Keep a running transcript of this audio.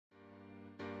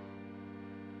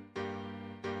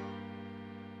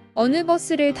어느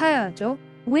버스를 타야 하죠?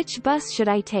 Which bus should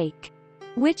I take?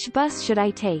 Which bus should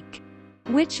I take?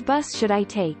 Which bus should I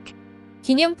take?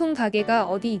 기념품 가게가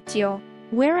어디 있지요?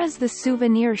 Where is the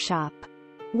souvenir shop?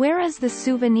 Where is the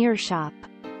souvenir shop?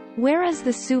 Where is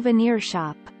the souvenir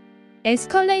shop?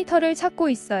 에스컬레이터를 찾고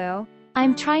있어요.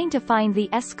 I'm trying to find the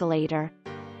escalator.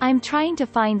 I'm trying to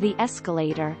find the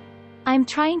escalator. I'm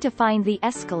trying to find the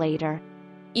escalator.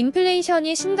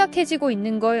 인플레이션이 심각해지고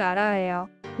있는 걸 알아야 해요.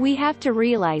 We have to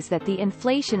realize that the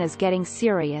inflation is getting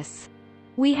serious.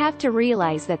 We have to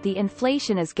realize that the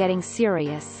inflation is getting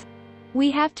serious.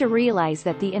 We have to realize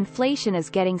that the inflation is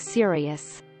getting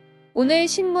serious. 오늘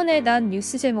신문에 난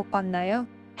뉴스 제목 봤나요?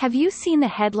 Have you seen the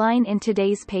headline in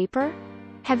today's paper?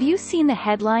 Have you seen the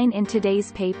headline in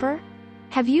today's paper?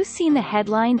 Have you seen the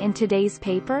headline in today's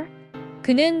paper?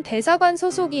 그는 대사관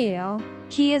소속이에요.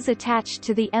 He is attached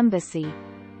to the embassy.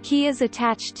 He is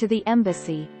attached to the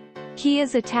embassy. He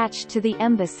is attached to the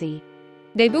embassy.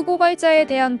 내부 고발자에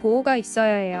대한 보호가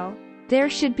있어야 해요. There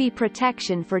should be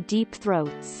protection for deep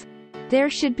throats. There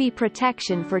should be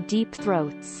protection for deep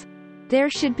throats. There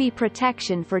should be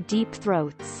protection for deep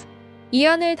throats. 이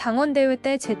안을 당원대회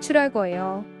때 제출할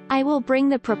거예요. I will bring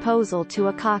the proposal to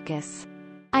a caucus.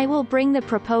 I will bring the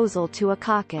proposal to a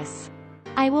caucus.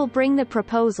 I will bring the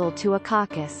proposal to a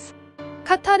caucus.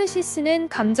 카타르시스는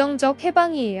감정적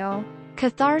해방이에요.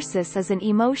 Catharsis is an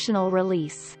emotional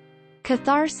release.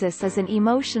 Catharsis is an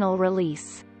emotional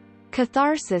release.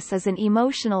 Catharsis is an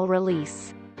emotional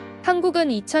release. 한국은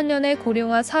 2000년에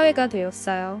고령화 사회가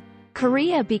되었어요.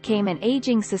 Korea became an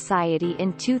aging society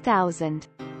in 2000.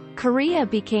 Korea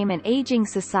became an aging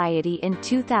society in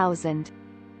 2000.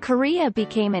 Korea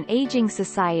became an aging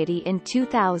society in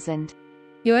 2000.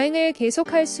 여행을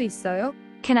계속할 수 있어요?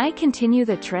 Can I continue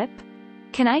the trip?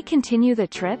 Can I continue the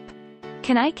trip?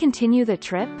 Can I continue the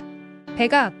trip?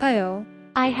 배가 아파요.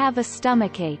 I have a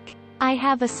stomachache. I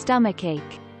have a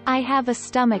stomachache. I have a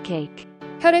stomachache.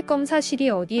 혈액 검사실이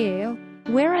어디예요?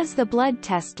 Where is the blood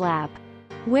test lab?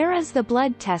 Where is the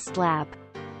blood test lab?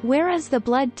 Where is the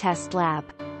blood test lab?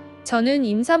 저는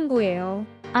임산부예요.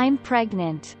 I'm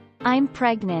pregnant. I'm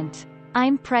pregnant.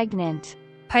 I'm pregnant.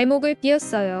 발목을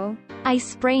삐었어요. I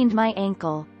sprained my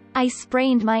ankle. I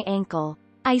sprained my ankle.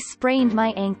 I sprained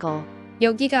my ankle.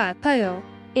 여기가 아파요.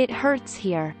 It hurts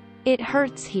here. It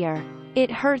hurts here.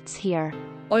 It hurts here.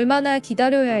 얼마나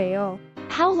기다려야 해요?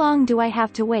 How long do I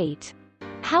have to wait?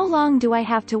 How long do I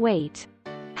have to wait?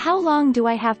 How long do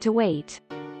I have to wait?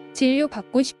 진료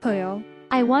받고 싶어요.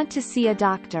 I want to see a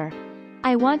doctor.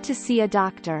 I want to see a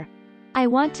doctor. I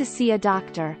want to see a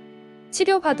doctor.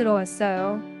 치료받으러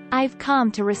왔어요. I've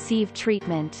come to receive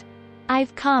treatment.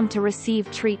 I've come to receive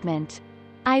treatment.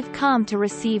 I've come to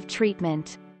receive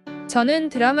treatment. 저는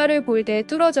드라마를 볼 때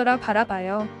뚫어져라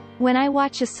바라봐요. When I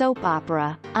watch a soap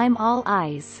opera, I'm all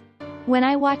eyes. When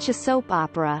I watch a soap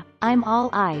opera, I'm all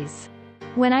eyes.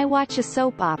 When I watch a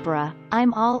soap opera,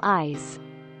 I'm all eyes.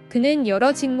 그는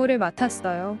여러 직무를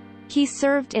맡았어요. He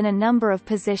served in a number of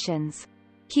positions.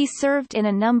 He served in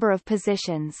a number of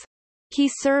positions. He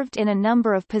served in a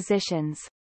number of positions.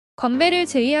 건배를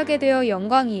제의하게 되어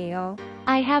영광이에요.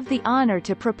 I have the honor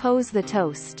to propose the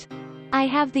toast. I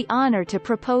have the honor to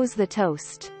propose the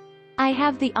toast. I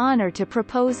have the honor to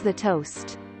propose the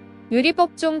toast.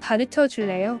 요리법 좀 가르쳐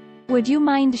줄래요? Would you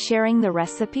mind sharing the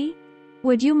recipe?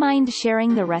 Would you mind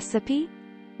sharing the recipe?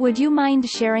 Would you mind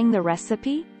sharing the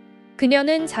recipe?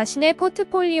 그녀는 자신의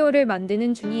포트폴리오를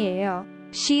만드는 중이에요.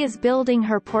 She is building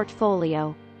her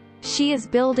portfolio. She is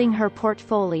building her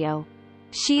portfolio.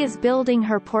 She is building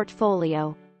her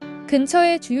portfolio.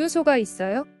 근처에 주유소가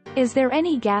있어요? Is there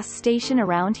any gas station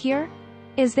around here?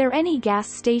 Is there any gas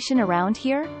station around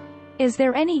here? Is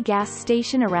there any gas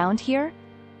station around here?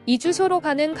 이 주소로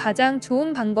가는 가장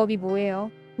좋은 방법이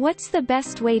뭐예요? What's the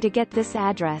best way to get this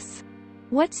address?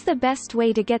 What's the best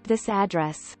way to get this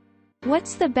address?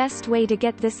 What's the best way to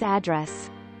get this address?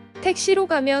 택시로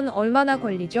가면 얼마나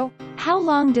걸리죠? How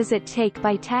long does it take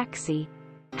by taxi?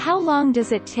 How long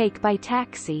does it take by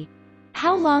taxi?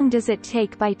 How long does it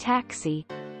take by taxi?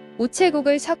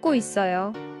 우체국을 찾고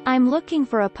있어요. I'm looking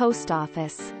for a post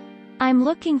office. I'm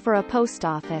looking for a post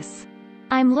office.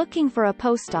 I'm looking for a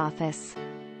post office.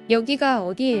 여기가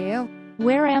어디예요?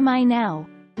 Where am I now?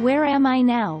 Where am I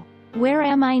now? Where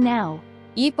am I now?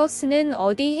 이 버스는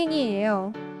어디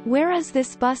행이에요? Where is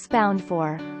this bus bound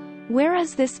for? Where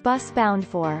is this bus bound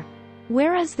for?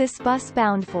 Where is this bus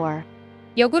bound for?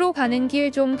 역으로 가는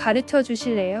길 좀 가르쳐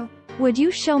주실래요? Would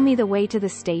you show me the way to the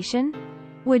station?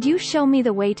 Would you show me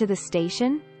the way to the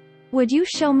station? Would you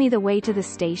show me the way to the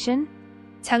station?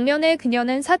 작년에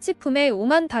그녀는 사치품에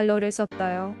 $50,000를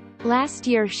썼어요. Last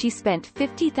year she spent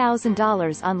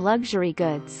 $50,000 on luxury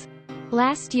goods.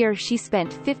 Last year she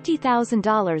spent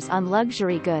 $50,000 on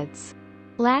luxury goods.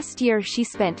 Last year she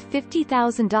spent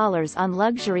 $50,000 on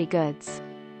luxury goods.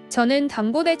 저는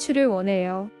담보대출을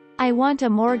원해요. I want a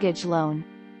mortgage loan.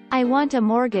 I want a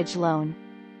mortgage loan.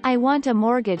 I want a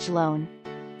mortgage loan.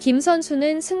 김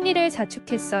선수는 승리를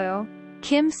자축했어요.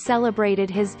 Kim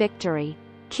celebrated his victory.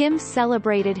 Kim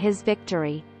celebrated his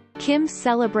victory. Kim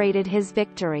celebrated his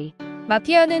victory.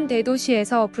 마피아는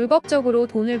대도시에서 불법적으로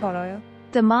돈을 벌어요.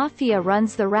 The mafia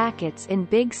runs the rackets in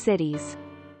big cities.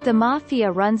 The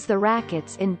mafia runs the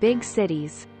rackets in big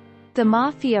cities. The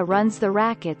mafia runs the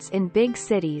rackets in big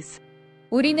cities.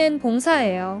 우리는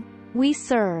봉사해요. We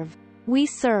serve. We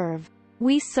serve.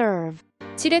 We serve.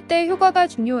 지렛대 효과가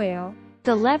중요해요.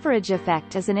 The leverage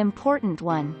effect is an important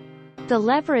one. The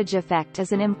leverage effect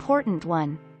is an important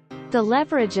one. The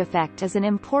leverage effect is an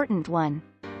important one.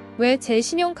 왜 제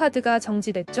신용카드가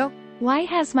정지됐죠? Why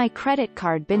has my credit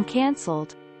card been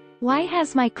cancelled? Why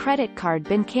has my credit card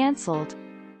been cancelled?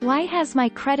 Why has my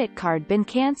credit card been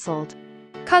cancelled?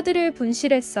 카드를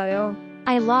분실했어요.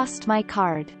 I lost my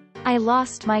card. I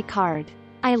lost my card.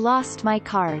 I lost my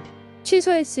card.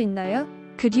 취소할 수 있나요?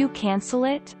 Could you cancel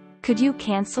it? Could you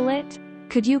cancel it?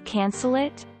 Could you cancel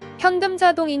it? 현금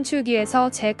자동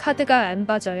인출기에서 제 카드가 안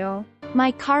빠져요.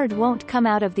 My card won't come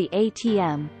out of the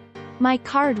ATM. My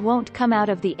card won't come out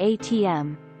of the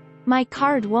ATM. My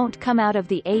card won't come out of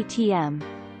the ATM.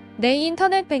 내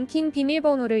인터넷 뱅킹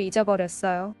비밀번호를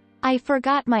잊어버렸어요. I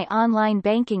forgot my online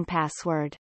banking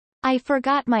password. I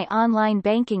forgot my online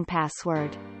banking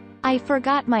password. I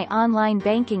forgot my online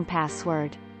banking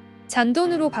password.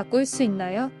 잔돈으로 바꿀 수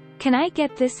있나요? Can I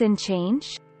get this in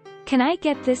change? Can I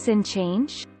get this in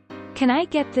change? Can I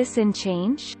get this in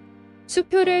change?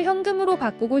 수표를 현금으로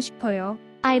바꾸고 싶어요.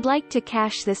 I'd like to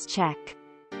cash this check.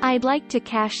 I'd like to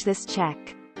cash this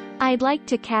check. I'd like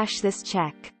to cash this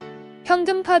check.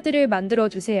 현금 카드를 만들어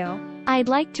주세요. I'd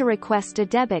like to request a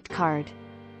debit card.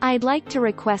 I'd like to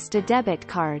request a debit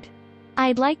card.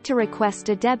 I'd like to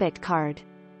request a debit card.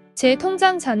 제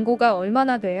통장 잔고가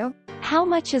얼마나 돼요? How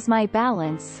much is my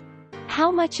balance?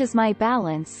 How much is my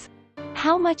balance?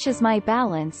 How much is my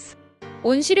balance?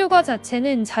 온실효과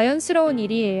자체는 자연스러운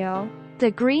일이에요.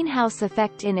 The greenhouse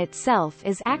effect in itself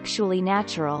is actually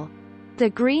natural. The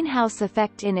greenhouse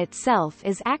effect in itself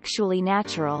is actually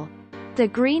natural. The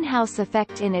greenhouse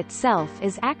effect in itself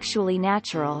is actually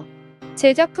natural.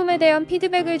 제 작품에 대한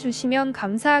피드백을 주시면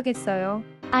감사하겠어요.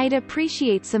 I'd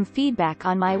appreciate some feedback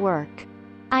on my work.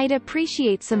 I'd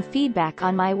appreciate some feedback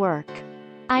on my work.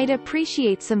 I'd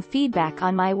appreciate some feedback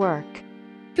on my work.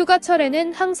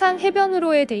 휴가철에는 항상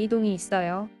해변으로의 대이동이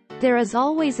있어요. There is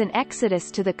always an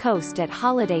exodus to the coast at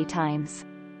holiday times.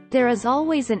 There is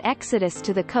always an exodus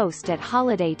to the coast at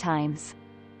holiday times.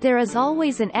 There is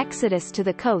always an exodus to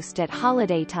the coast at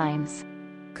holiday times.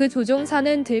 그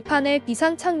조종사는 들판에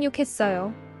비상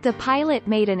착륙했어요. The pilot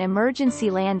made an emergency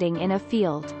landing in a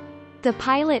field. The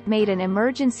pilot made an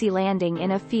emergency landing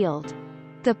in a field.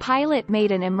 The pilot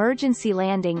made an emergency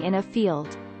landing in a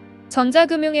field.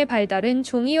 전자금융의 발달은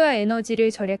종이와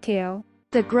에너지를 절약해요.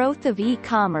 The growth of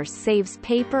e-commerce saves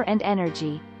paper and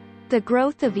energy. The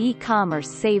growth of e-commerce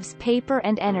saves paper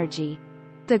and energy.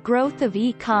 The growth of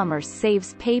e-commerce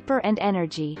saves paper and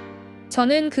energy.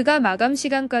 저는 그가 마감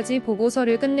시간까지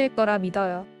보고서를 끝낼 거라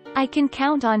믿어요. I can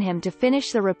count on him to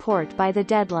finish the report by the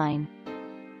deadline.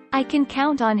 I can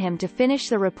count on him to finish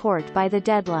the report by the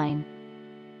deadline.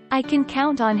 I can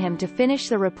count on him to finish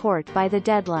the report by the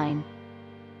deadline.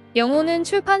 영호는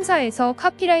출판사에서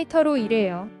카피라이터로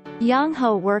일해요.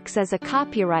 Young-ho works as a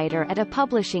copywriter at a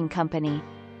publishing company.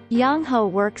 Young-ho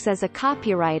works as a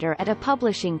copywriter at a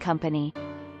publishing company.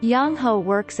 Young-ho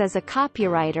works as a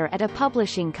copywriter at a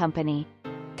publishing company.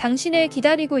 당신을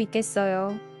기다리고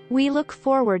있겠어요. We look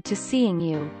forward to seeing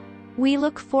you. We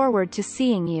look forward to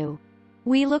seeing you.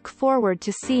 We look forward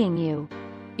to seeing you.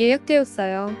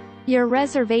 예약되었어요. Your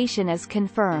reservation is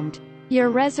confirmed. Your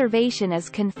reservation is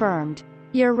confirmed.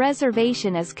 Your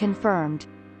reservation is confirmed.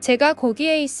 제가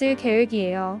거기에 있을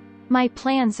계획이에요. My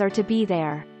plans are to be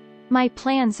there. My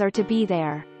plans are to be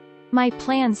there. My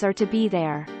plans are to be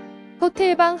there.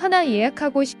 호텔방 하나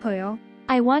예약하고 싶어요.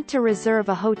 I want to reserve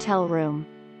a hotel room.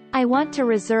 I want to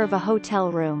reserve a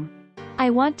hotel room. I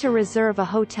want to reserve a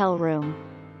hotel room.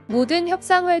 모든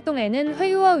협상 활동에는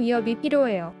회유와 위협이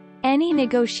필요해요. Any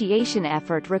negotiation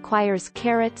effort requires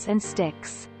carrots and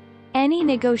sticks. Any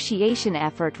negotiation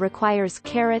effort requires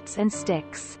carrots and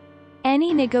sticks.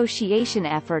 Any negotiation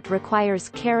effort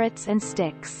requires carrots and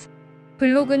sticks.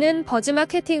 블로그는 버즈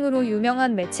마케팅으로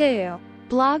유명한 매체예요.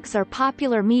 Blogs are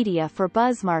popular media for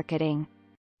buzz marketing.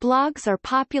 Blogs are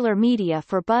popular media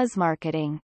for buzz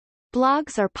marketing.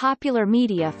 Blogs are popular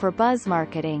media for buzz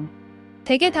marketing.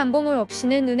 대개 담보물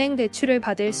없이는 은행 대출을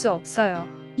받을 수 없어요.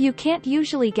 You can't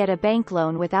usually get a bank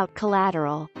loan without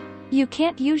collateral. You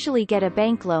can't usually get a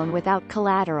bank loan without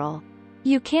collateral.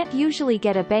 You can't usually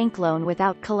get a bank loan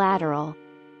without collateral.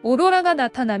 오로라가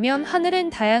나타나면 하늘은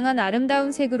다양한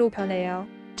아름다운 색으로 변해요.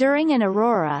 During an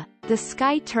aurora, the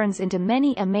sky turns into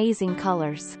many amazing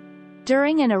colors.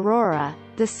 During an aurora,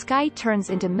 the sky turns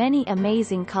into many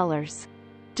amazing colors.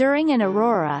 During an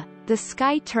aurora, the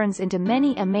sky turns into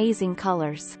many amazing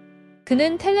colors.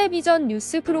 그는 텔레비전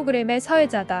뉴스 프로그램의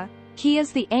사회자다. He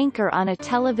is the anchor on a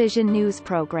television news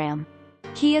program.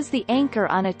 He is the anchor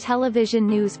on a television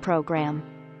news program.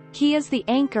 He is the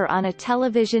anchor on a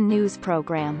television news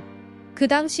program. 그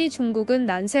당시 중국은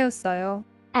난세였어요.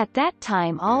 At that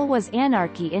time all was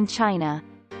anarchy in China.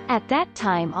 At that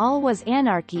time all was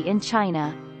anarchy in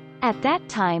China. At that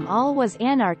time all was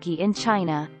anarchy in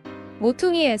China.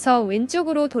 모퉁이에서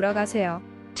왼쪽으로 돌아가세요.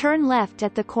 Turn left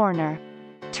at the corner.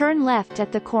 Turn left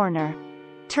at the corner.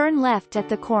 Turn left at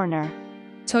the corner.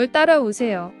 절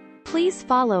따라오세요. Please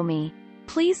follow me.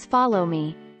 Please follow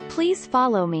me. Please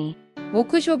follow me.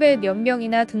 워크숍에 몇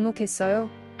명이나 등록했어요?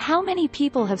 How many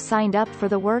people have signed up for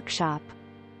the workshop?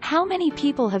 How many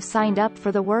people have signed up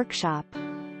for the workshop?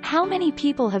 How many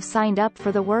people have signed up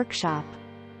for the workshop?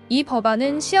 이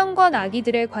법안은 시험관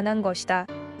아기들에 관한 것이다.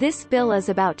 This bill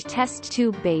is about test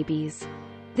tube babies.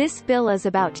 This bill is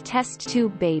about test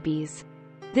tube babies.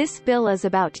 This bill is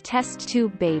about test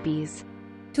tube babies.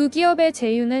 두 기업의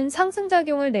제휴는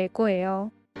상승작용을 낼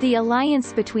거예요. The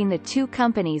alliance between the two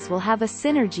companies will have a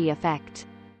synergy effect.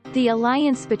 The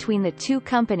alliance between the two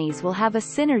companies will have a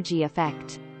synergy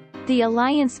effect. The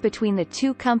alliance between the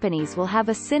two companies will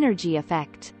have a synergy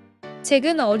effect.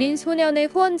 잭은 어린 소년의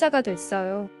후원자가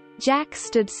됐어요. Jack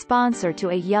stood sponsor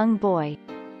to a young boy.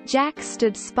 Jack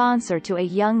stood sponsor to a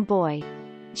young boy.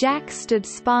 Jack stood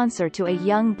sponsor to a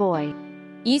young boy.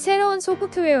 이 새로운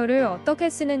소프트웨어를 어떻게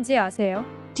쓰는지 아세요?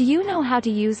 Do you know how to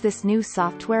use this new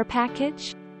software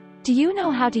package? Do you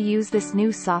know how to use this new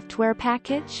software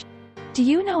package? Do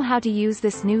you know how to use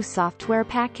this new software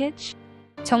package?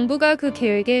 정부가 그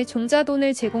계획에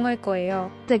종자돈을 제공할 거예요.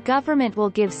 The government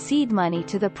will give seed money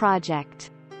to the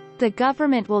project. The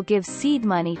government will give seed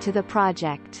money to the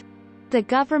project. The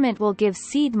government will give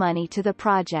seed money to the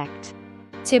project.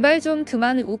 제발 좀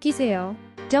그만 웃기세요.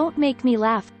 Don't make me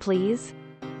laugh, please.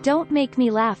 Don't make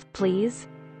me laugh, please.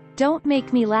 Don't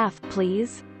make me laugh,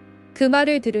 please. 그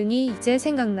말을 들으니 이제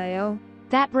생각나요.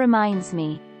 That reminds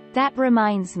me. That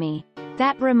reminds me.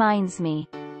 That reminds me.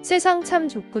 세상 참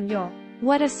좁군요.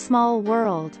 What a small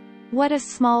world. What a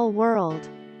small world.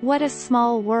 What a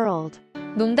small world.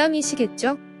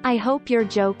 농담이시겠죠? I hope you're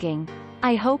joking.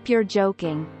 I hope you're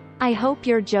joking. I hope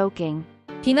you're joking.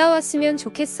 비 나왔으면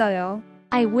좋겠어요.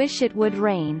 I wish it would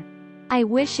rain. I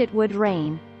wish it would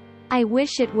rain. I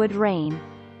wish it would rain.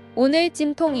 오늘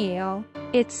찜통이에요.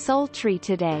 It's sultry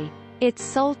today. It's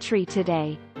sultry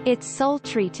today. It's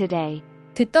sultry today.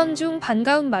 듣던 중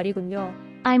반가운 말이군요.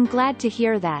 I'm glad to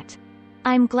hear that.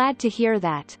 I'm glad to hear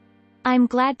that. I'm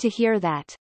glad to hear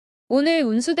that. 오늘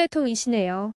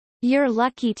운수대통이시네요. You're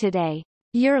lucky today.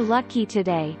 You're lucky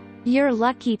today. You're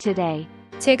lucky today.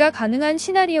 제가 가능한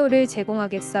시나리오를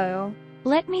제공하겠어요.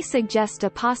 Let me suggest a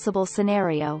possible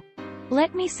scenario.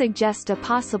 Let me suggest a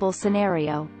possible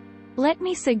scenario. Let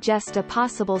me suggest a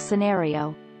possible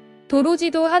scenario.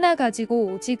 도로지도 하나 가지고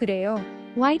오지 그래요.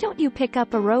 Why don't you pick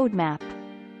up a road map?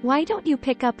 Why don't you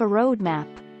pick up a road map?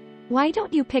 Why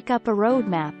don't you pick up a road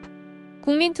map?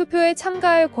 국민투표에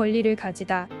참가할 권리를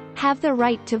가지다. Have the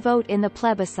right to vote in the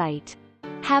plebiscite.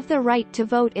 Have the right to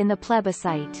vote in the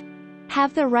plebiscite.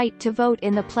 Have the right to vote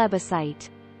in the plebiscite.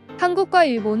 한국과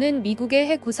일본은 미국의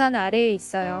핵우산 아래에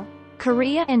있어요.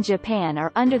 Korea and Japan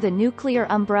are under the nuclear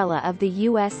umbrella of the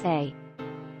USA.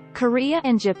 Korea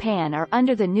and Japan are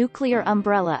under the nuclear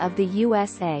umbrella of the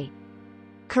USA.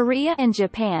 Korea and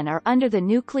Japan are under the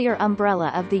nuclear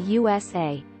umbrella of the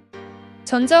USA.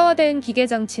 전자화된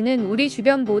기계장치는 우리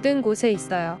주변 모든 곳에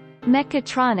있어요.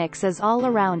 Mechatronics is all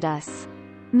around us.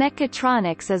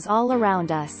 Mechatronics is all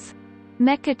around us.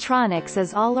 Mechatronics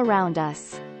is all around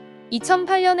us.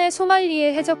 2008년에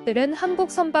소말리의 해적들은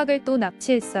한국 선박을 또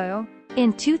납치했어요.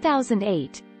 In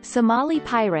 2008, Somali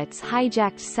pirates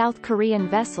hijacked South Korean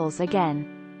vessels again.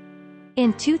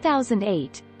 In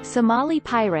 2008, Somali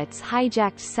pirates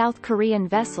hijacked South Korean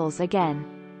vessels again.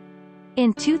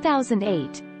 In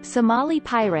 2008, Somali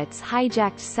pirates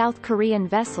hijacked South Korean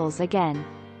vessels again.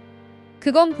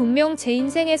 그건 분명 제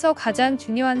인생에서 가장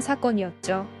중요한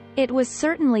사건이었죠. It was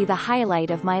certainly the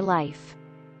highlight of my life.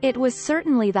 It was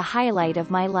certainly the highlight of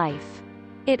my life.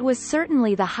 It was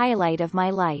certainly the highlight of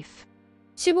my life.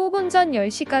 15분 전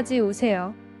 10시까지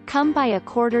오세요. Come by a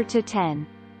quarter to 10.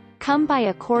 Come by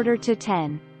a quarter to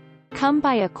 10. Come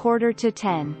by a quarter to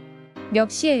 10. 몇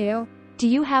시예요? Do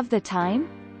you have the time?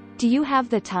 Do you have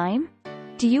the time?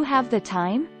 Do you have the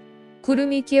time?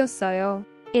 구름이 끼었어요.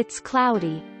 It's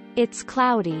cloudy. It's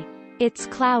cloudy. It's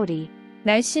cloudy.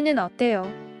 날씨는 어때요?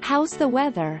 How's the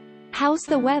weather? How's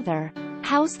the weather?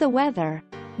 How's the weather?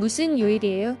 무슨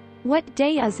요일이에요? What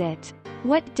day is it?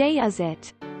 What day is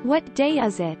it? What day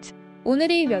is it?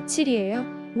 오늘이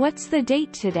며칠이에요? What's the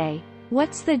date today?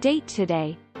 What's the date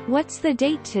today? What's the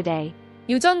date today?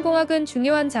 유전공학은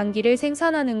중요한 장기를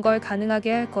생산하는 걸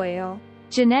가능하게 할 거예요.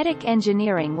 Genetic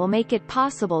engineering will make it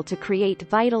possible to create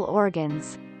vital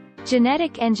organs.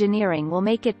 Genetic engineering will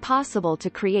make it possible to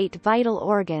create vital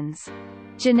organs.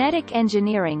 Genetic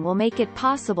engineering will make it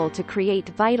possible to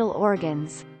create vital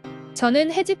organs.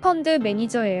 저는 헤지펀드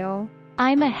매니저예요.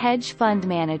 I'm a hedge fund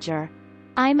manager.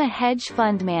 I'm a hedge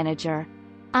fund manager.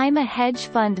 I'm a hedge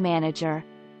fund manager.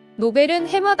 노벨은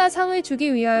해마다 상을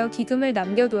주기 위하여 기금을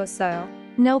남겨두었어요.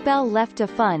 Nobel left a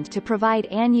fund to provide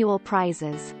annual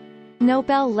prizes.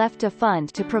 Nobel left a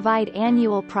fund to provide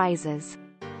annual prizes.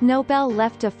 Nobel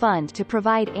left a fund to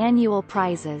provide annual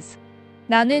prizes.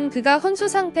 나는 그가 혼수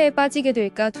상태에 빠지게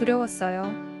될까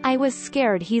두려웠어요. I was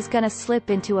scared he's gonna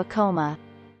slip into a coma.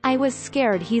 I was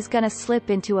scared he's gonna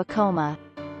slip into a coma.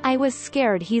 I was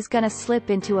scared he's gonna slip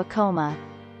into a coma.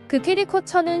 그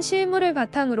캐리커처는 실물을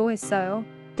바탕으로 했어요.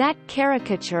 That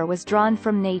caricature was drawn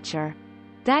from nature.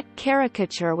 That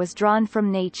caricature was drawn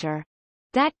from nature.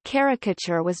 That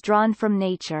caricature was drawn from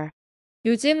nature.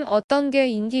 요즘 어떤 게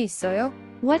인기 있어요?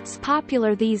 What's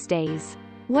popular these days?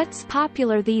 What's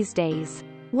popular these days?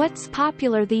 What's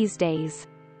popular these days?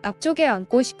 앞쪽에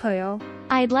앉고 싶어요.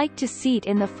 I'd like to seat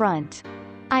in the front.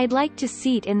 I'd like to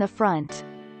seat in the front.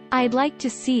 I'd like to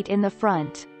seat in the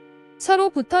front. 서로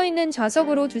붙어있는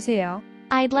좌석으로 주세요.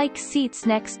 I'd like seats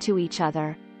next to each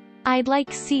other. I'd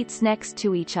like seats next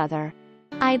to each other.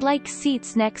 I'd like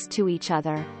seats next to each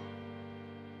other.